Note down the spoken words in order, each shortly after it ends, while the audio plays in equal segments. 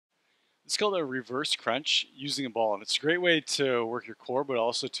It's called a reverse crunch using a ball, and it's a great way to work your core, but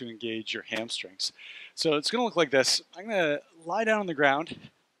also to engage your hamstrings. So it's going to look like this. I'm going to lie down on the ground,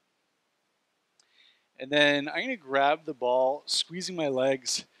 and then I'm going to grab the ball, squeezing my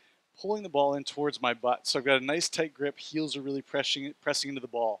legs, pulling the ball in towards my butt. So I've got a nice tight grip, heels are really pressing into the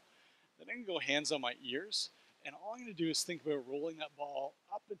ball. Then I can go hands on my ears, and all I'm going to do is think about rolling that ball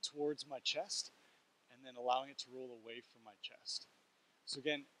up and towards my chest, and then allowing it to roll away from my chest. So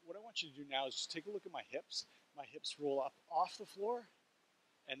again, what I want you to do now is just take a look at my hips. My hips roll up off the floor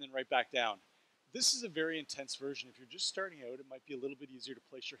and then right back down. This is a very intense version. If you're just starting out, it might be a little bit easier to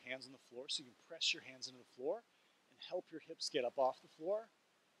place your hands on the floor, so you can press your hands into the floor and help your hips get up off the floor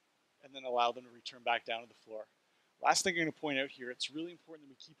and then allow them to return back down to the floor. Last thing I'm going to point out here, it's really important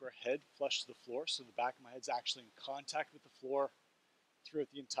that we keep our head flush to the floor, so the back of my head's actually in contact with the floor throughout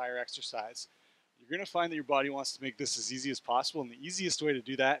the entire exercise. You're going to find that your body wants to make this as easy as possible, and the easiest way to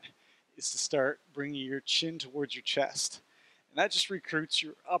do that is to start bringing your chin towards your chest. And that just recruits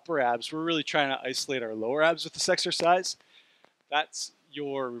your upper abs. We're really trying to isolate our lower abs with this exercise. That's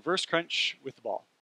your reverse crunch with the ball.